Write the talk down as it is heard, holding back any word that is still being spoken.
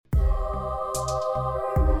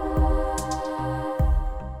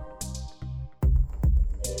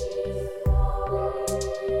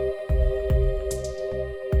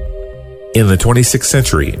In the 26th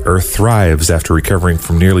century, Earth thrives after recovering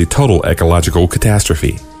from nearly total ecological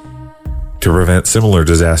catastrophe. To prevent similar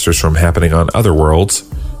disasters from happening on other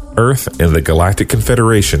worlds, Earth and the Galactic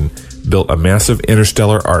Confederation built a massive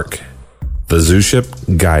interstellar ark, the zoo ship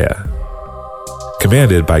Gaia.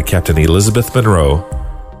 Commanded by Captain Elizabeth Monroe,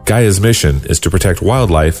 Gaia's mission is to protect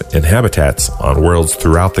wildlife and habitats on worlds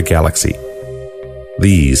throughout the galaxy.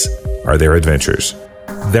 These are their adventures.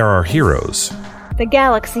 There are heroes. The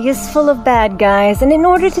galaxy is full of bad guys, and in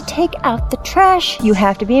order to take out the trash, you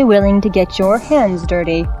have to be willing to get your hands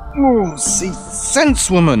dirty. Oh, see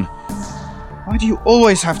sense, woman. Why do you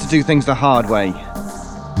always have to do things the hard way?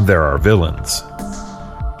 There are villains.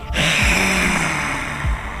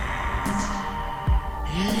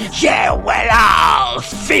 You will all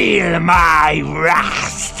feel my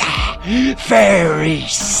wrath very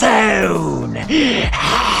soon.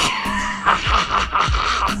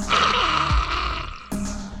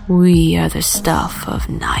 We are the stuff of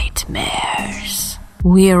nightmares.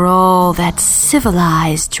 We are all that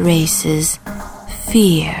civilized races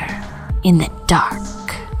fear in the dark.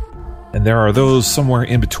 And there are those somewhere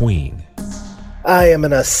in between. I am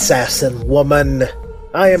an assassin, woman.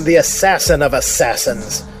 I am the assassin of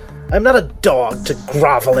assassins. I'm not a dog to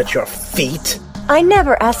grovel at your feet. I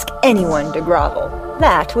never ask anyone to grovel.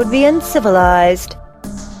 That would be uncivilized.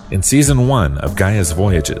 In Season 1 of Gaia's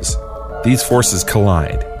Voyages, these forces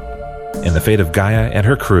collide, and the fate of Gaia and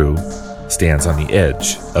her crew stands on the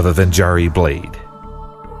edge of a Venjari blade.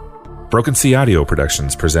 Broken Sea Audio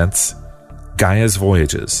Productions presents Gaia's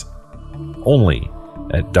Voyages, only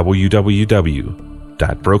at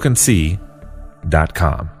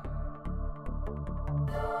www.brokensea.com.